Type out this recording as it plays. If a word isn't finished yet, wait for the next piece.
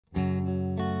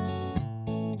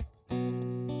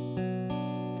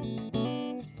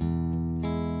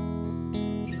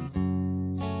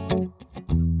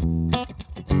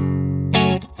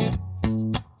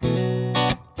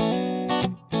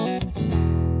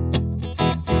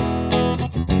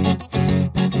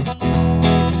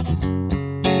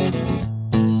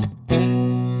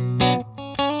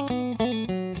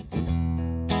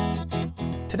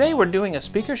Today we're doing a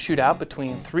speaker shootout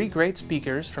between three great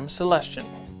speakers from Celestion.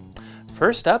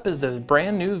 First up is the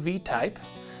brand new V-Type,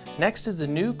 next is the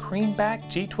new Creamback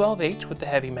G12H with the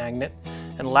heavy magnet,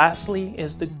 and lastly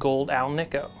is the Gold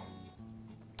Alinco.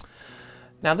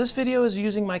 Now this video is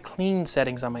using my clean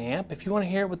settings on my amp. If you want to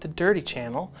hear it with the dirty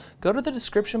channel, go to the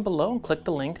description below and click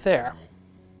the link there.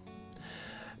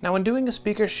 Now when doing a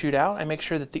speaker shootout, I make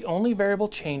sure that the only variable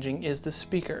changing is the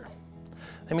speaker.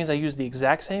 That means I use the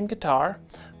exact same guitar,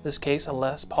 in this case a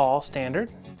Les Paul Standard,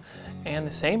 and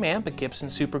the same amp, a Gibson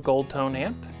Super Goldtone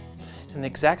amp, and the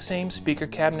exact same speaker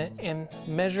cabinet, and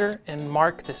measure and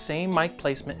mark the same mic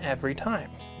placement every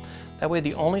time. That way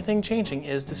the only thing changing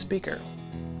is the speaker.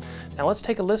 Now let's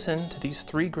take a listen to these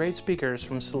three great speakers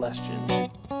from Celestion.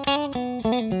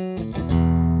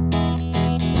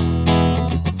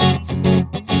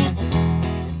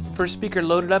 First speaker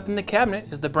loaded up in the cabinet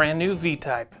is the brand new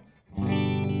V-Type.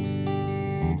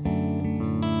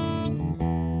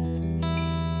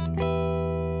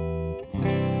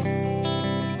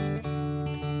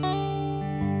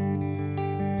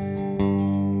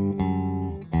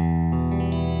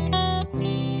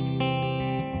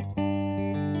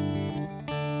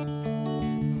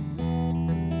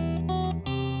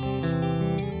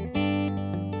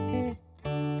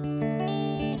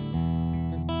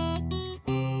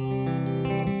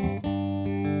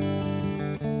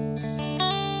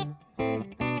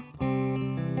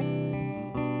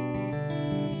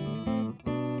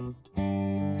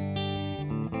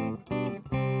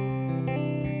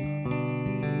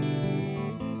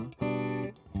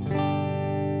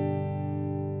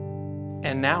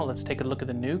 And now let's take a look at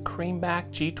the new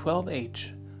Creamback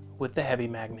G12H with the heavy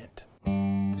magnet.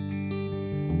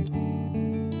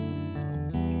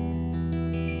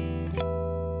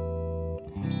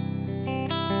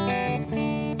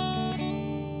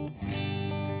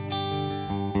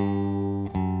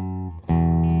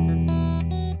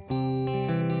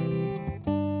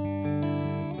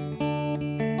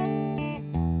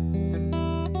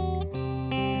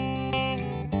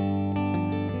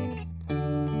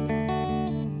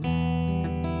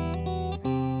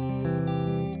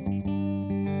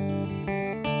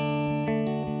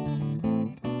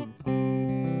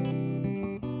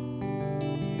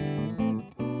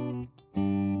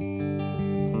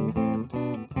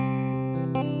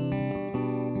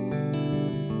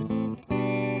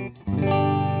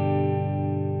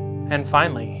 And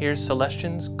finally, here's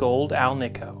Celestion's Gold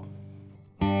Alinco.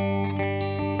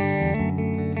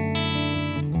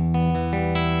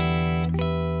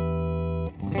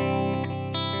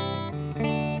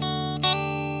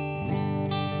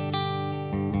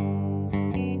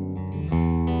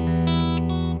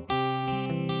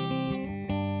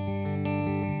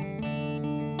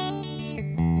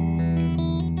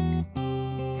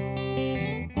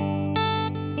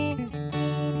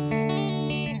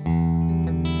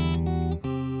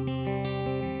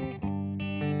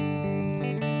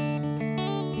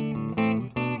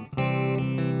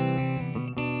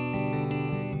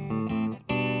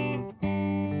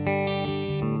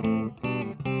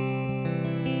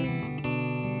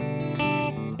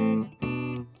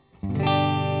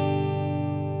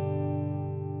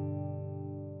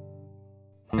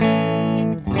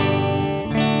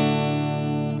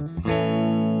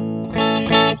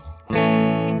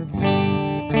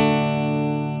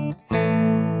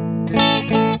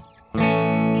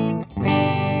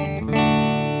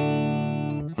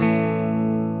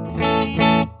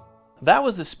 That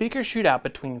was the speaker shootout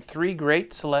between three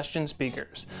great Celestion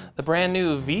speakers. The brand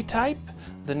new V-Type,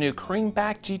 the new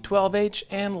Creamback G12H,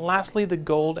 and lastly the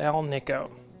Gold Alinco.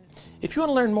 If you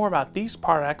want to learn more about these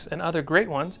products and other great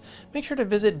ones, make sure to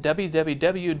visit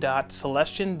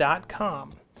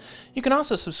www.celestion.com. You can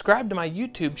also subscribe to my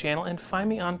YouTube channel and find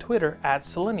me on Twitter at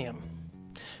Selenium.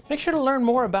 Make sure to learn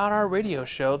more about our radio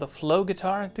show, The Flow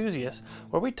Guitar Enthusiast,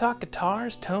 where we talk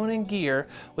guitars, tone, and gear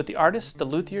with the artists, the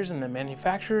luthiers, and the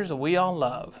manufacturers we all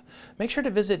love. Make sure to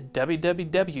visit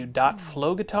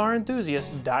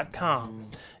www.flowguitarenthusiast.com.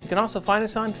 You can also find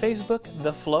us on Facebook,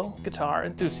 The Flow Guitar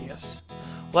Enthusiast.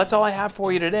 Well, that's all I have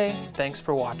for you today. Thanks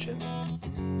for watching.